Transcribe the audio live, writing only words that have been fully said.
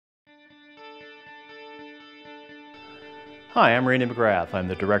Hi, I'm Randy McGrath. I'm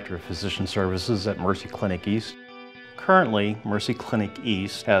the Director of Physician Services at Mercy Clinic East. Currently, Mercy Clinic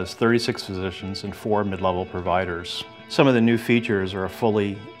East has 36 physicians and 4 mid-level providers. Some of the new features are a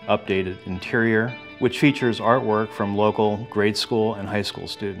fully updated interior, which features artwork from local grade school and high school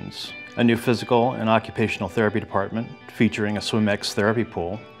students. A new physical and occupational therapy department featuring a SwimX therapy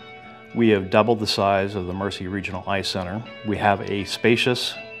pool. We have doubled the size of the Mercy Regional Eye Center. We have a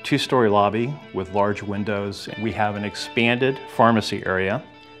spacious 2-story lobby with large windows. We have an expanded pharmacy area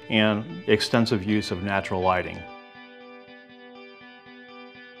and extensive use of natural lighting.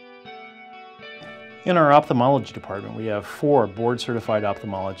 In our ophthalmology department, we have 4 board-certified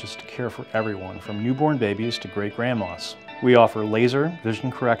ophthalmologists to care for everyone from newborn babies to great-grandmas. We offer laser, vision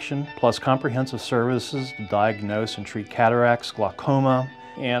correction, plus comprehensive services to diagnose and treat cataracts, glaucoma,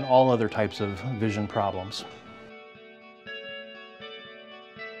 and all other types of vision problems.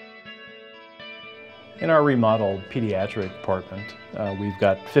 In our remodeled pediatric department, we've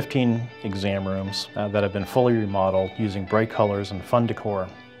got 15 exam rooms that have been fully remodeled using bright colors and fun decor.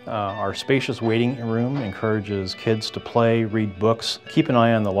 Our spacious waiting room encourages kids to play, read books, keep an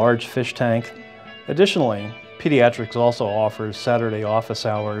eye on the large fish tank. Additionally, Pediatrics also offers Saturday office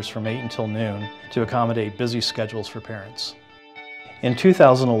hours from 8 until noon to accommodate busy schedules for parents. In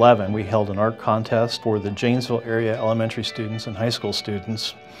 2011, we held an art contest for the Janesville area elementary students and high school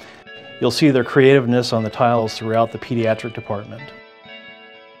students. You'll see their creativeness on the tiles throughout the pediatric department.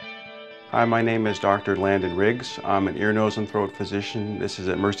 Hi, my name is Dr. Landon Riggs. I'm an ear, nose, and throat physician. This is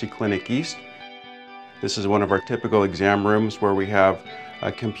at Mercy Clinic East. This is one of our typical exam rooms where we have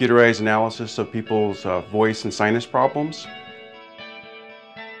a computerized analysis of people's voice and sinus problems.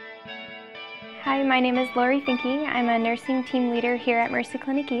 Hi, my name is Lori Finke. I'm a nursing team leader here at Mercy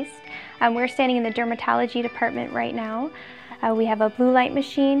Clinic East. We're standing in the dermatology department right now. We have a blue light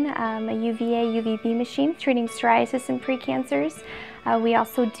machine, a UVA, UVB machine treating psoriasis and precancers. We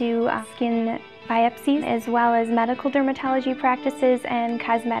also do skin biopsies as well as medical dermatology practices and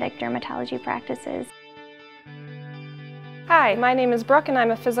cosmetic dermatology practices. Hi, my name is Brooke and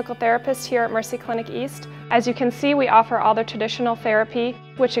I'm a physical therapist here at Mercy Clinic East. As you can see, we offer all the traditional therapy,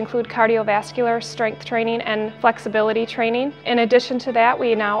 which include cardiovascular, strength training, and flexibility training. In addition to that,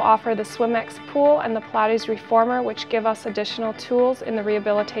 we now offer the SwimX pool and the Pilates reformer, which give us additional tools in the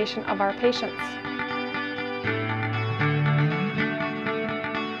rehabilitation of our patients.